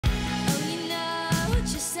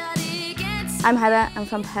I'm Heather, I'm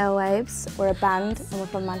from Pale Waves. We're a band and we're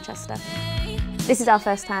from Manchester. This is our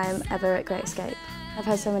first time ever at Great Escape. I've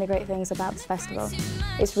heard so many great things about this festival.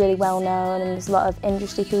 It's really well known and there's a lot of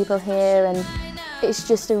industry people here and it's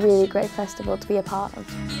just a really great festival to be a part of.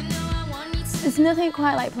 There's nothing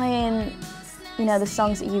quite like playing, the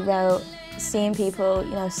songs that you wrote, seeing people,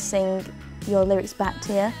 sing your lyrics back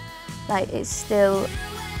to you. Like it's still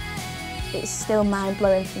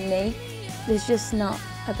mind-blowing for me. There's just not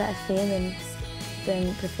a better feeling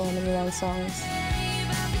than performing your own songs.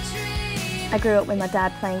 I grew up with my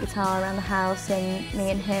dad playing guitar around the house and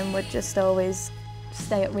me and him would just always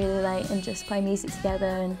stay up really late and just play music together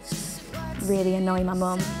and really annoy my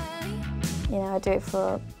mum. I do it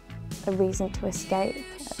for a reason to escape,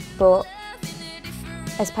 but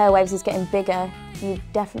as Pale Waves is getting bigger, you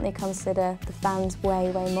definitely consider the fans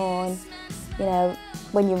way, way more. And,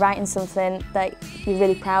 when you're writing something that you're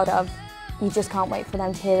really proud of, you just can't wait for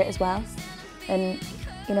them to hear it as well. And,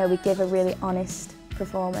 we give a really honest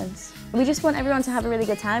performance. We just want everyone to have a really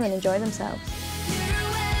good time and enjoy themselves.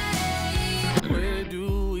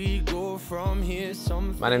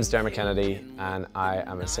 My name is Dermot and I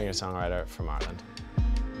am a singer-songwriter from Ireland.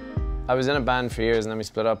 I was in a band for years and then we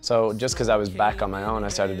split up. So just because I was back on my own, I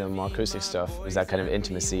started doing more acoustic stuff. It was that kind of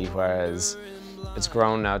intimacy, whereas it's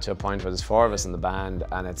grown now to a point where there's 4 of us in the band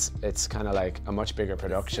and it's kind of like a much bigger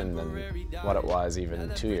production than what it was even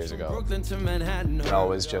 2 years ago. I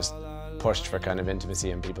always just pushed for kind of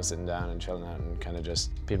intimacy and people sitting down and chilling out and kind of just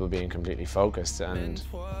people being completely focused, and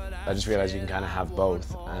I just realized you can kind of have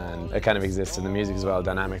both, and it kind of exists in the music as well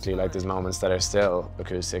dynamically. Like there's moments that are still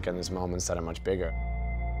acoustic and there's moments that are much bigger.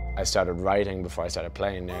 I started writing before I started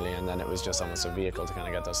playing nearly, and then it was just almost a vehicle to kind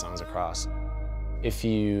of get those songs across. If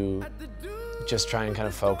you just try and kind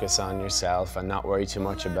of focus on yourself and not worry too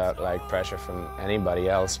much about like pressure from anybody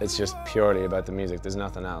else, it's just purely about the music, there's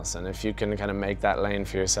nothing else. And if you can kind of make that lane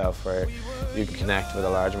for yourself where you can connect with a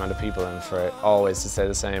large amount of people and for it always to stay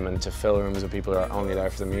the same and to fill rooms with people who are only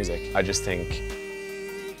there for the music, I just think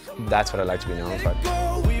that's what I'd like to be known for.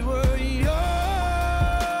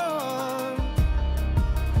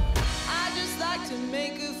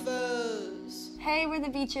 Hey, we're the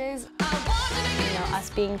Beaches. Us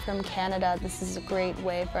being from Canada, this is a great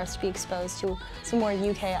way for us to be exposed to some more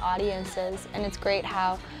UK audiences, and it's great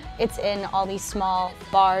how it's in all these small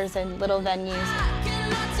bars and little venues.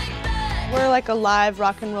 We're like a live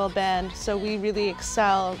rock and roll band, so we really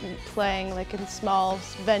excel in playing like in small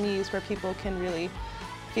venues where people can really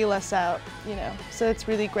feel us out, So it's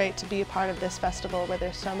really great to be a part of this festival where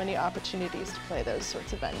there's so many opportunities to play those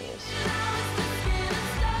sorts of venues.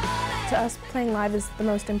 To us, playing live is the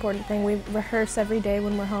most important thing. We rehearse every day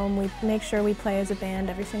when we're home. We make sure we play as a band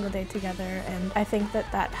every single day together, and I think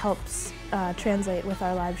that helps translate with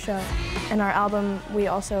our live show. And our album, we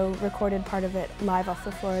also recorded part of it live off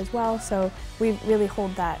the floor as well, so we really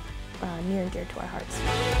hold that near and dear to our hearts.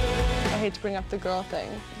 I hate to bring up the girl thing.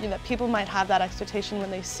 People might have that expectation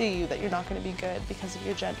when they see you that you're not going to be good because of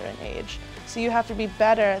your gender and age. So you have to be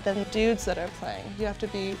better than dudes that are playing. You have to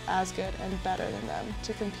be as good and better than them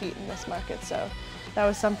to compete in this market. So that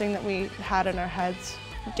was something that we had in our heads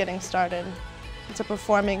getting started. So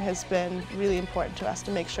performing has been really important to us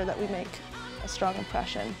to make sure that we make a strong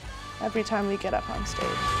impression every time we get up on stage.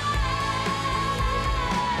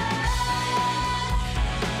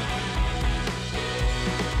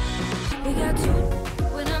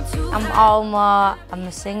 I'm ALMA, I'm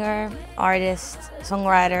a singer, artist,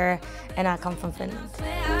 songwriter, and I come from Finland.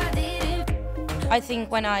 I think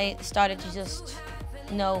when I started to just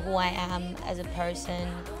know who I am as a person,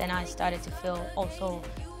 then I started to feel also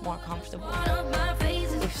more comfortable.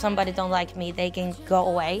 If somebody don't like me, they can go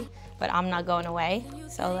away, but I'm not going away.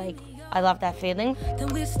 So I love that feeling.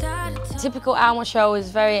 Typical ALMA show is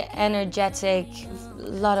very energetic, a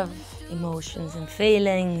lot of emotions and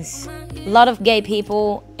feelings. A lot of gay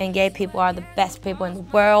people, and gay people are the best people in the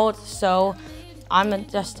world, so I'm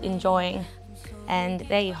just enjoying, and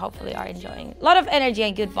they hopefully are enjoying. A lot of energy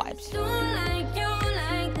and good vibes.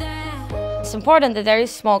 It's important that there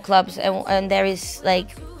is small clubs and there is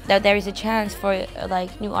a chance for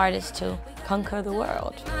new artists to conquer the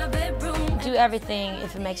world. Do everything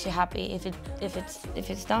if it makes you happy. If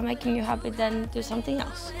it's not making you happy, then do something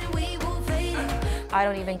else. I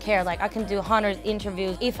don't even care, I can do 100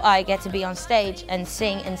 interviews if I get to be on stage and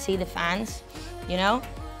sing and see the fans,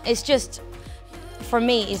 It's just, for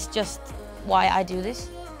me, it's just why I do this.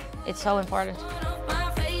 It's so important.